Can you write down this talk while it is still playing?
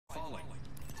falling.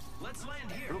 Let's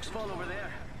land here. Brooks fall over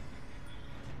there.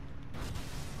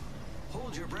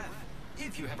 Hold your breath.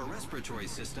 If you have a respiratory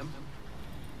system.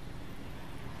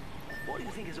 What do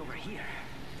you think is over here?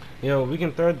 Yo, we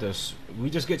can thread this. We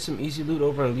just get some easy loot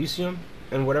over in Elysium,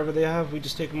 and whatever they have, we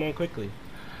just take them on quickly.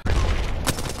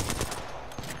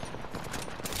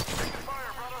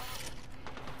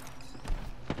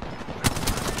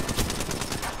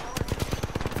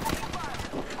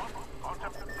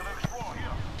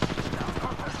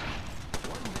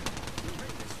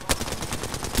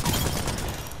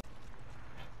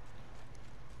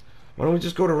 Why don't we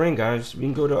just go to ring, guys? We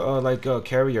can go to like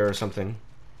carrier or something,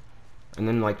 and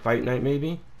then like fight night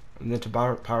maybe, and then to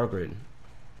power grid.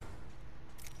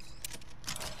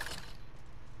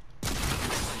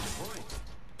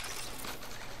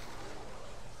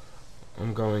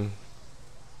 I'm going.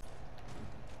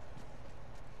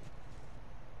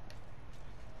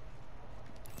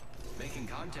 Making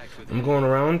contact with I'm going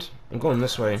around. I'm going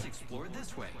this way. Let's explore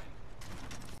this way.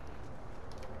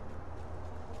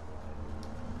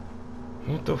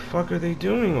 What the fuck are they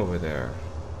doing over there?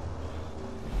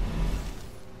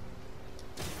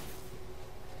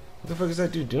 What the fuck is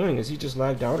that dude doing? Is he just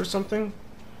lagged out or something?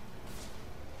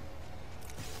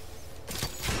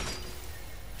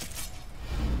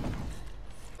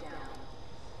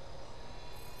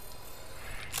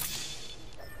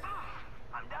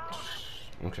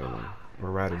 Okay, then. We're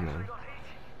ratted now.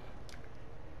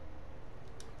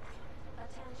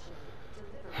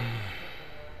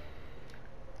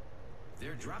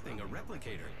 They're dropping a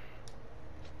replicator.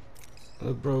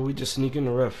 Look, bro, we just sneak in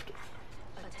the rift.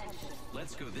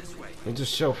 Let's go this way. We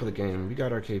just chill for the game. We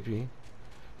got our KP.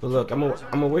 But look, I'm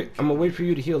gonna wait for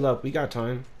you to heal up. We got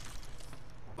time.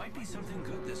 Might be something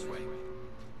good this way.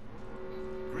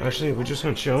 Actually, we're just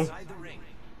gonna chill. Inside the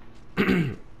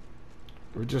ring.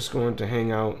 We're just going to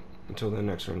hang out until the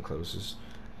next ring closes.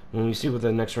 When we see what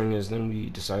the next ring is, then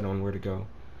we decide on where to go.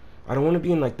 I don't want to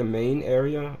be in like the main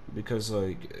area because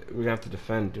like we're gonna have to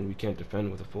defend, and we can't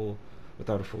defend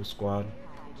without a full squad.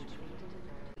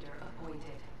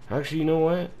 Actually, you know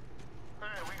what?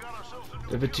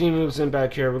 If a team moves in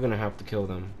back here, we're gonna have to kill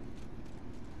them.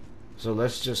 So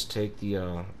let's just take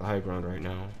the high ground right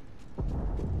now.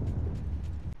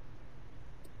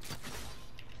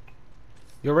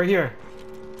 You're right here.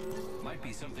 Might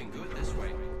be something good this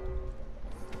way.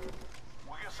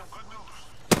 We got some good news.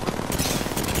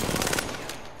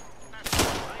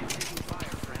 I am taking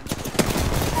fire, friends.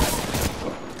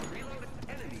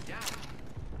 Enemy down.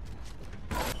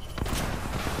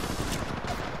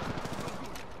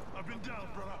 I've been down,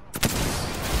 brother.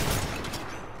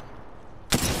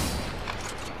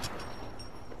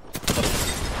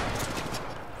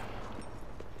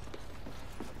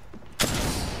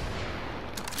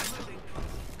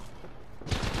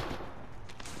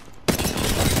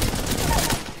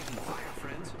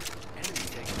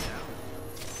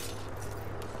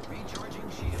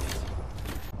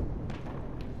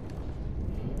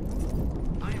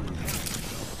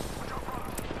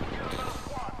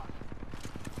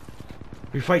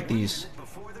 We fight these.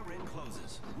 Before the ring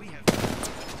closes, we have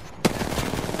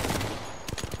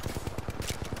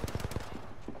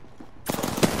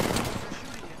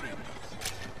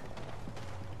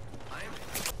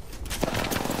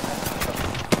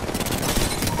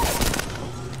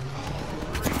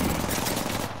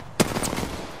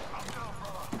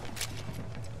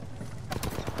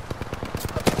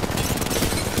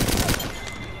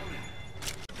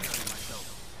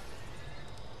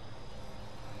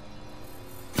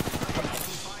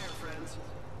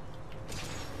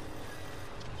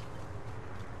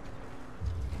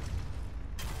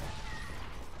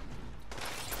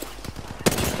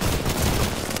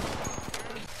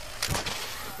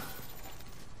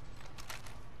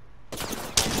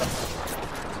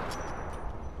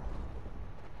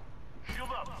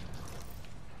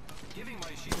giving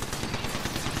my shield.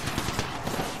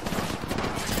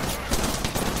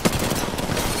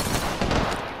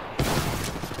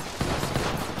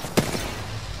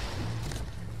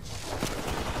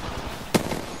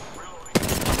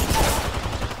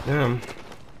 Damn.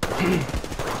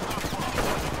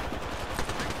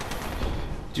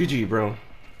 GG, bro.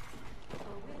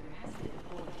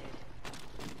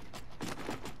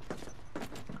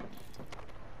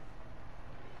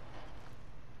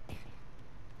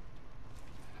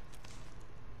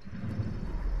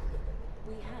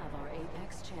 We have our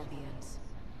Apex champions.